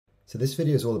So this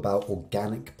video is all about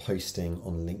organic posting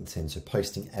on LinkedIn. So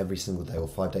posting every single day or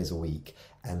 5 days a week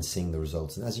and seeing the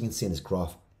results. And as you can see in this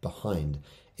graph behind,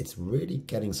 it's really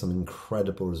getting some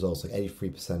incredible results, like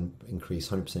 83% increase,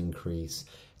 100% increase.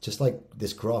 Just like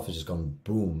this graph has just gone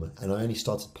boom. And I only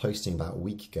started posting about a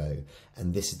week ago.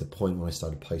 And this is the point when I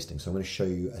started posting. So I'm going to show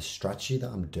you a strategy that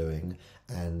I'm doing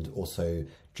and also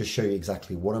just show you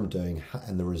exactly what I'm doing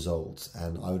and the results.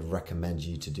 And I would recommend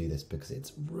you to do this because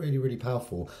it's really, really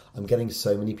powerful. I'm getting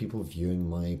so many people viewing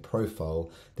my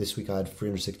profile. This week I had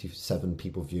 367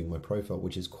 people viewing my profile,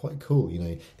 which is quite cool. You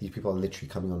know, these people are literally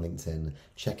coming on LinkedIn,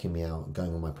 checking me out,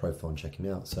 going on my profile and checking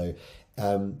me out. So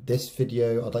this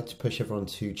video, I'd like to push everyone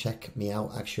to check me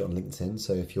out actually on LinkedIn.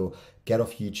 So if you're get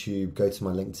off YouTube, go to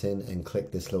my LinkedIn and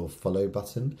click this little follow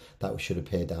button that should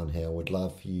appear down here. I would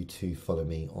love for you to follow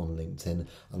me on LinkedIn.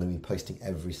 I'm going to be posting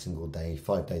every single day,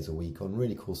 5 days a week on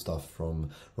really cool stuff, from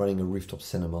running a rooftop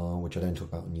cinema, which I don't talk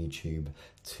about on YouTube,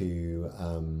 to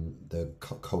the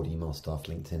cold email stuff,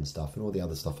 LinkedIn stuff, and all the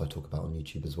other stuff I talk about on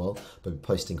YouTube as well. But I'm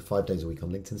posting 5 days a week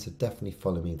on LinkedIn, so definitely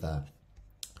follow me there.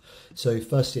 So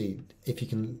firstly, if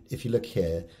you look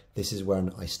here, this is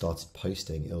when I started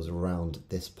posting. It was around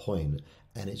this point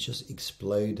and it's just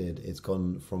exploded. It's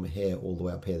gone from here all the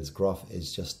way up here. This graph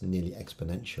is just nearly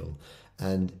exponential.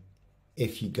 And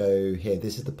if you go here,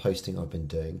 this is the posting I've been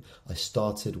doing. I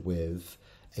started with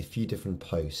a few different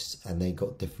posts and they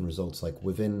got different results. Like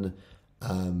within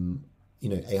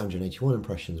 881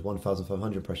 impressions,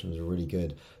 1,500 impressions are really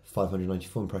good,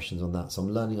 594 impressions on that. So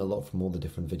I'm learning a lot from all the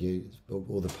different videos,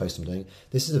 all the posts I'm doing.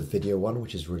 This is a video one,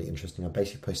 which is really interesting. I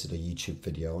basically posted a YouTube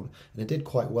video on, and it did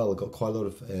quite well. It got quite a lot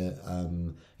of,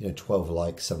 12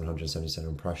 likes, 777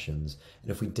 impressions.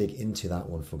 And if we dig into that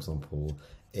one, for example,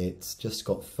 it's just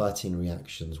got 13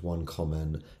 reactions, 1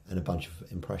 comment, and a bunch of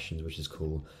impressions, which is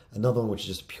cool. Another one, which is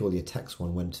just purely a text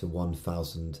one, went to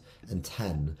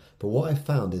 1,010. But what I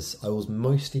found is I was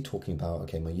mostly talking about,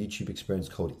 okay, my YouTube experience,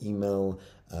 cold email,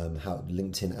 how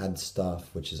LinkedIn ad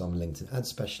stuff, which is I'm a LinkedIn ad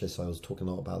specialist. So I was talking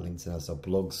a lot about LinkedIn ads,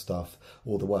 blog stuff,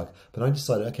 all the work. But I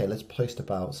decided, okay, let's post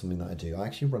about something that I do. I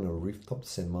actually run a rooftop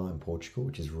cinema in Portugal,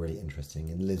 which is really interesting,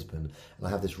 in Lisbon. And I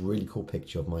have this really cool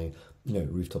picture of my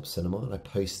rooftop cinema, and I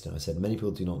posted and I said many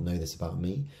people do not know this about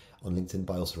me on LinkedIn,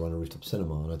 but I also run a rooftop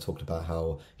cinema. And I talked about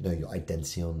how your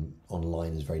identity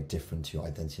online is very different to your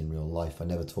identity in real life. I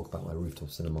never talk about my rooftop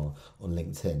cinema on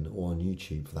LinkedIn or on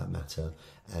YouTube for that matter,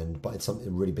 but it's something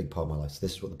a really big part of my life. So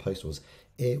this is what the post was.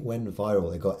 It went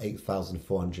viral. It got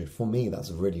 8,400. For me, that's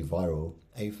really viral.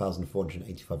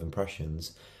 8,485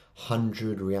 impressions,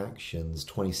 100 reactions,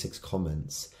 26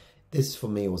 comments. This for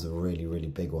me was a really, really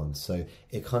big one. So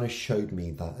it kind of showed me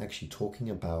that actually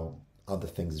talking about other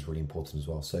things is really important as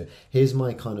well. So here's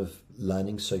my kind of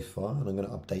learning so far, and I'm going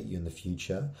to update you in the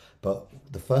future. But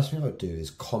the first thing I would do is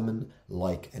comment,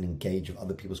 like, and engage with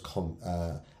other people's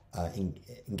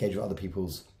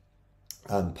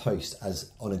posts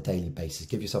as on a daily basis.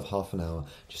 Give yourself half an hour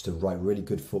just to write really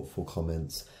good, thoughtful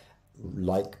comments,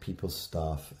 like people's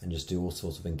stuff, and just do all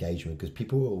sorts of engagement, because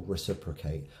people will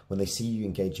reciprocate. When they see you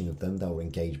engaging with them, they'll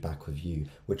engage back with you,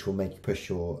 which will make you push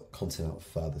your content out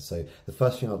further. So the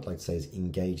first thing I'd like to say is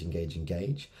engage, engage,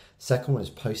 engage. Second one is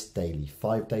post daily,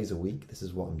 5 days a week. This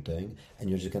is what I'm doing, and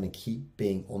you're just going to keep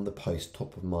being on the post,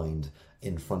 top of mind,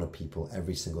 in front of people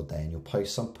every single day. And you'll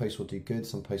post, some posts will do good,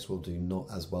 some posts will do not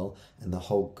as well, and the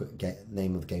whole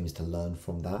name of the game is to learn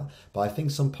from that. But I think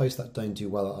some posts that don't do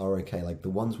well are okay. Like the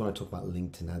ones when I talk about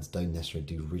LinkedIn ads don't necessarily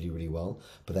do really, really well,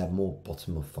 but they're more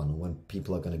bottom of funnel, when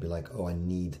people are going to be like, oh, I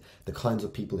need the kinds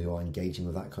of people who are engaging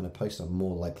with that kind of post are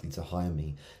more likely to hire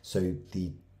me. So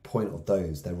the point of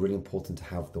those, they're really important to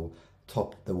have the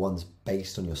ones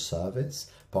based on your service.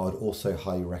 But I'd also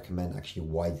highly recommend actually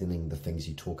widening the things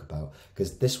you talk about,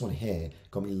 because this one here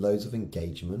got me loads of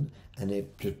engagement and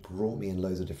it just brought me in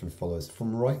loads of different followers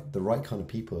from the right kind of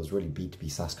people. It was really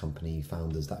B2B SaaS company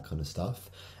founders, that kind of stuff.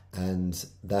 And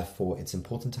therefore it's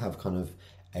important to have kind of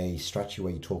a strategy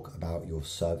where you talk about your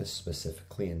service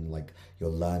specifically and like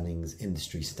your learnings,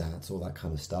 industry stats, all that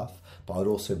kind of stuff. But I'd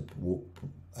also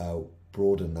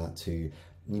broaden that to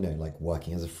like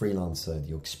working as a freelancer,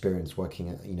 your experience working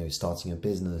at, starting a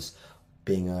business,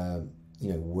 being a,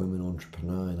 woman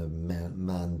entrepreneur in a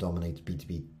man-dominated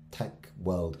B2B tech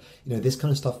world. This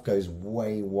kind of stuff goes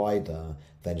way wider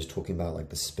than just talking about like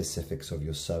the specifics of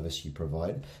your service you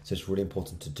provide. So it's really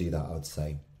important to do that, I would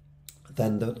say.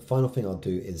 Then the final thing I'll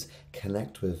do is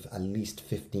connect with at least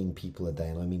 15 people a day.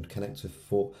 And I mean, connect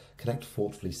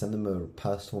thoughtfully, send them a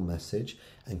personal message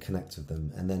and connect with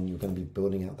them. And then you're going to be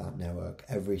building out that network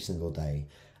every single day,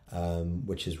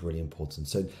 which is really important.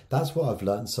 So that's what I've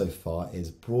learned so far, is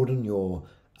broaden your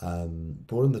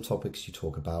broaden the topics you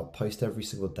talk about, post every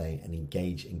single day, and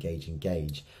engage,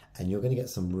 and you're going to get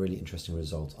some really interesting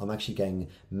results. I'm actually getting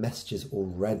messages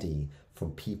already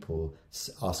from people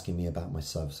asking me about my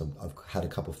service. So I've had a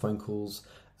couple of phone calls,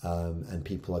 and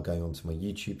people are going onto my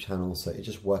YouTube channel, so it's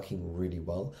just working really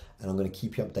well, and I'm going to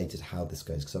keep you updated how this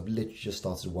goes, because I've literally just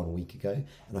started 1 week ago,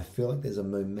 and I feel like there's a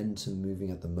momentum moving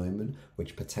at the moment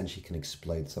which potentially can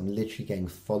explode. So I'm literally getting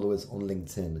followers on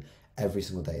LinkedIn every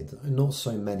single day. Not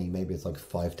so many, maybe it's like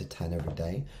 5 to 10 every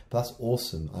day, but that's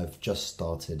awesome. I've just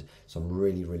started, so I'm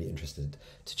really interested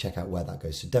to check out where that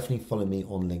goes. So definitely follow me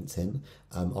on LinkedIn.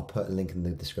 I'll put a link in the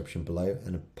description below,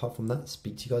 and apart from that,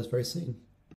 speak to you guys very soon.